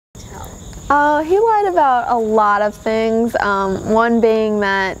He lied about a lot of things. One being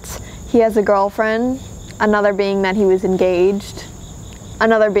that he has a girlfriend, another being that he was engaged,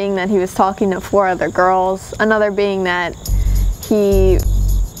 another being that he was talking to 4 other girls, another being that he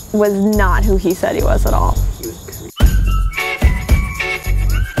was not who he said he was at all.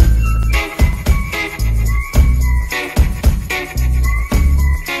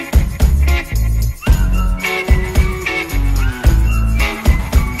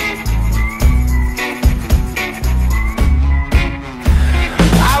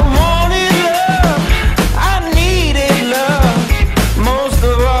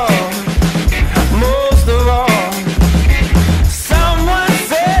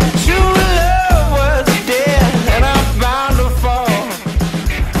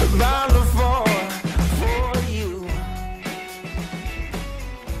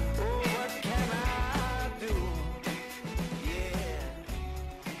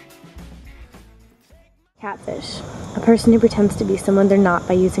 Catfish. A person who pretends to be someone they're not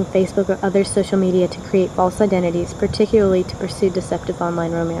by using Facebook or other social media to create false identities, particularly to pursue deceptive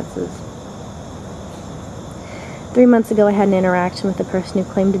online romances. 3 months ago, I had an interaction with a person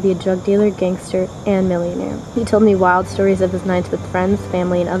who claimed to be a drug dealer, gangster, and millionaire. He told me wild stories of his nights with friends,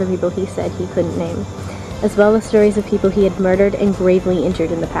 family, and other people he said he couldn't name, as well as stories of people he had murdered and gravely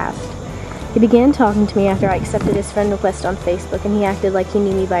injured in the past. He began talking to me after I accepted his friend request on Facebook, and he acted like he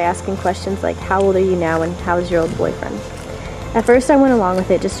knew me by asking questions like, "How old are you now?" and "How is your old boyfriend?" At first I went along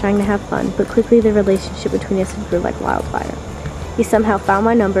with it, just trying to have fun, but quickly the relationship between us grew like wildfire. He somehow found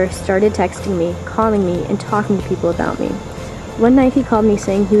my number, started texting me, calling me, and talking to people about me. One night he called me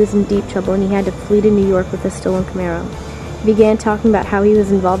saying he was in deep trouble and he had to flee to New York with a stolen Camaro. He began talking about how he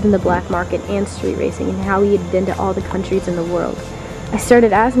was involved in the black market and street racing and how he had been to all the countries in the world. I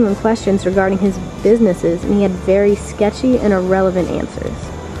started asking him questions regarding his businesses, and he had very sketchy and irrelevant answers.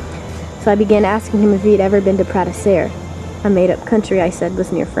 So I began asking him if he had ever been to Prat de Serre, a made-up country I said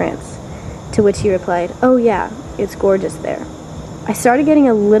was near France, to which he replied, "Oh yeah, it's gorgeous there." I started getting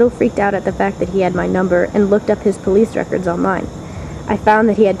a little freaked out at the fact that he had my number and looked up his police records online. I found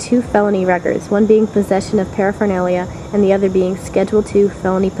that he had 2 felony records, one being possession of paraphernalia and the other being Schedule II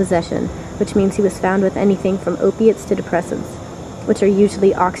felony possession, which means he was found with anything from opiates to depressants, which are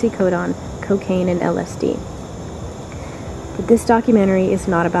usually oxycodone, cocaine, and LSD. But this documentary is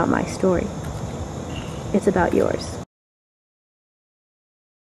not about my story. It's about yours.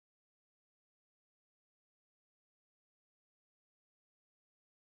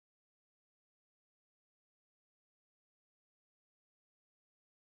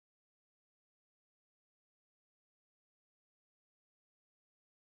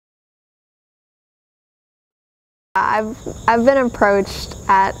 I've been approached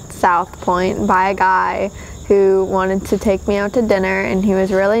at South Point by a guy who wanted to take me out to dinner, and he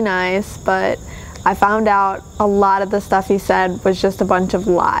was really nice, but I found out a lot of the stuff he said was just a bunch of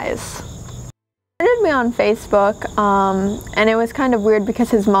lies. He added me on Facebook, and it was kind of weird because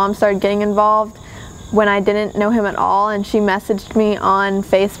his mom started getting involved when I didn't know him at all, and she messaged me on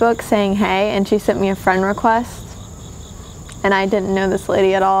Facebook saying hey, and she sent me a friend request, and I didn't know this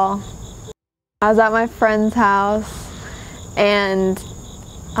lady at all. I was at my friend's house, and,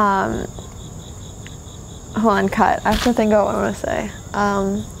 hold on, cut. I have to think of what I want to say.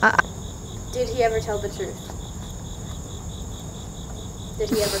 Did he ever tell the truth? Did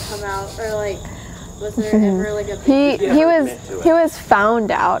he ever come out, or like, was there ever like a big... He was found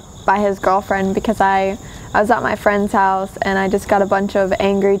out by his girlfriend because I was at my friend's house and I just got a bunch of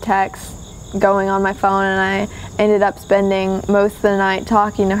angry texts going on my phone, and I ended up spending most of the night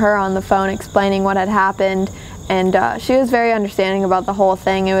talking to her on the phone, explaining what had happened, and she was very understanding about the whole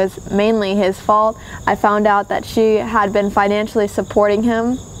thing. It was mainly his fault. I found out that she had been financially supporting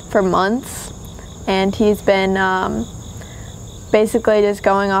him for months, and he's been basically just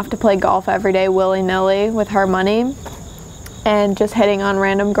going off to play golf every day willy-nilly with her money and just hitting on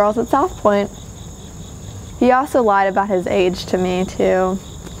random girls at South Point. He also lied about his age to me too.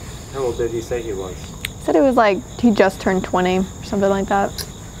 How old did he say he was? He said it was like he just turned 20 or something like that.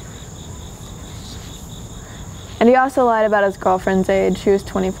 And he also lied about his girlfriend's age. She was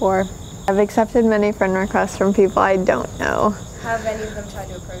 24. I've accepted many friend requests from people I don't know. Have any of them tried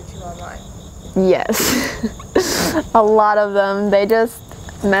to approach you online? Yes. A lot of them. They just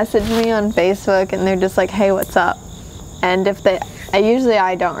message me on Facebook and they're just like, hey, what's up? And if usually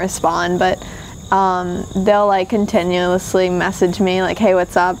I don't respond, but they'll like continuously message me like, hey,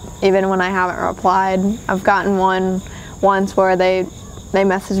 what's up, even when I haven't replied. I've gotten one once where they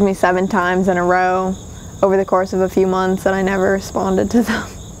messaged me 7 times in a row over the course of a few months and I never responded to them.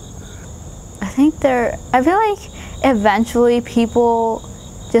 I feel like eventually people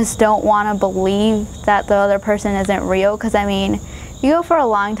just don't want to believe that the other person isn't real, because I mean, if you go for a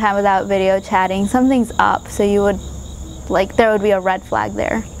long time without video chatting, something's up, so you would, like, there would be a red flag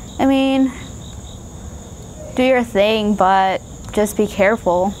there. I mean, do your thing, but just be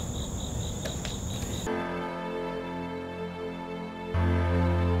careful.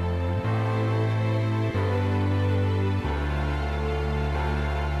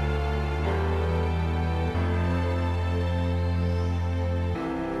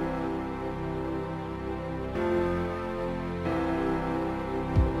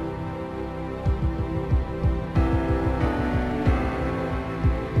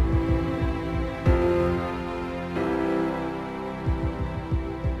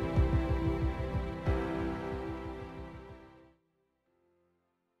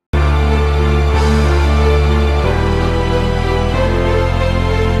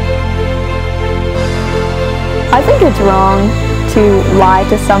 I think it's wrong to lie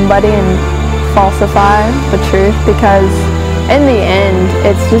to somebody and falsify the truth, because in the end,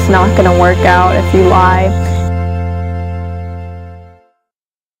 it's just not going to work out if you lie.